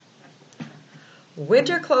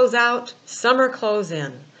Winter clothes out, summer clothes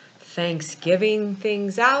in. Thanksgiving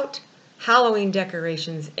things out, Halloween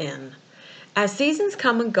decorations in. As seasons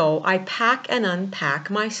come and go, I pack and unpack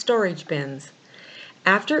my storage bins.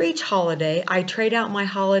 After each holiday, I trade out my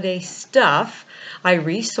holiday stuff. I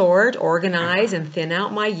resort, organize, and thin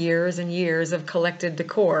out my years and years of collected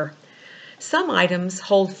decor. Some items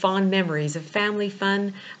hold fond memories of family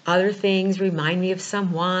fun, other things remind me of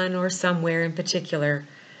someone or somewhere in particular.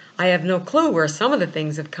 I have no clue where some of the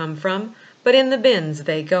things have come from, but in the bins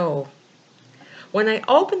they go. When I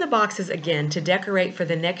open the boxes again to decorate for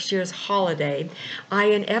the next year's holiday, I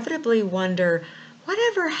inevitably wonder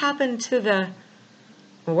whatever happened to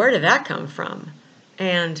where did that come from?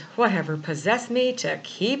 And whatever possessed me to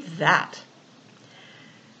keep that?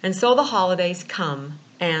 And so the holidays come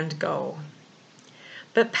and go.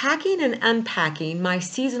 But packing and unpacking my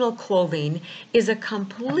seasonal clothing is a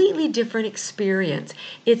completely different experience.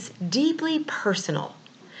 It's deeply personal.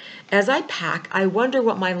 As I pack, I wonder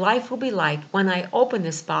what my life will be like when I open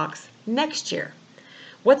this box next year.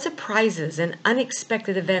 What surprises and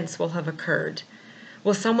unexpected events will have occurred?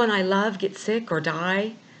 Will someone I love get sick or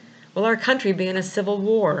die? Will our country be in a civil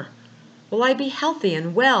war? Will I be healthy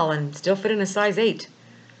and well and still fit in a size 8?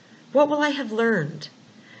 What will I have learned?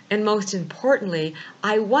 And most importantly,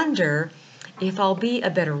 I wonder if I'll be a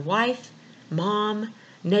better wife, mom,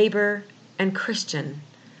 neighbor, and Christian.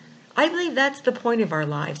 I believe that's the point of our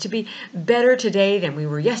lives, to be better today than we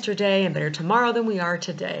were yesterday and better tomorrow than we are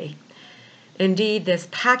today. Indeed, this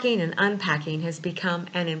packing and unpacking has become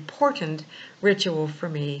an important ritual for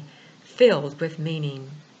me, filled with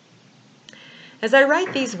meaning. As I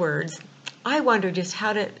write these words, I wonder just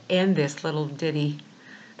how to end this little ditty.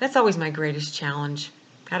 That's always my greatest challenge.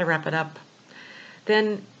 How to wrap it up.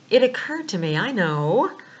 Then it occurred to me, I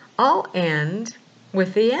know, I'll end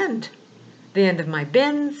with the end. The end of my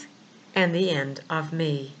bins and the end of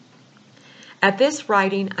me. At this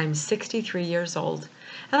writing, I'm 63 years old,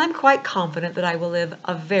 and I'm quite confident that I will live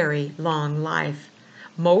a very long life.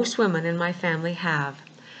 Most women in my family have.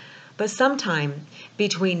 But sometime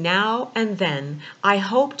between now and then, I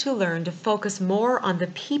hope to learn to focus more on the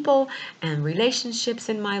people and relationships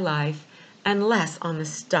in my life and less on the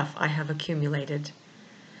stuff I have accumulated.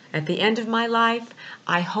 At the end of my life,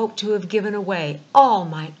 I hope to have given away all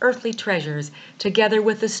my earthly treasures together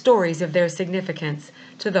with the stories of their significance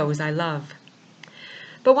to those I love.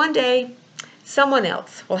 But one day, someone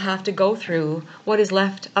else will have to go through what is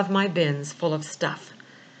left of my bins full of stuff.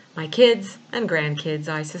 My kids and grandkids,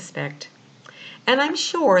 I suspect. And I'm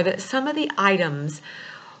sure that some of the items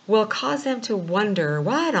will cause them to wonder,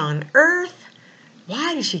 what on earth?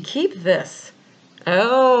 Why did she keep this?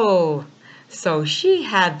 Oh, so she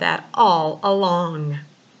had that all along.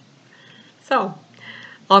 So,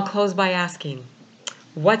 I'll close by asking,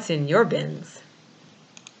 what's in your bins?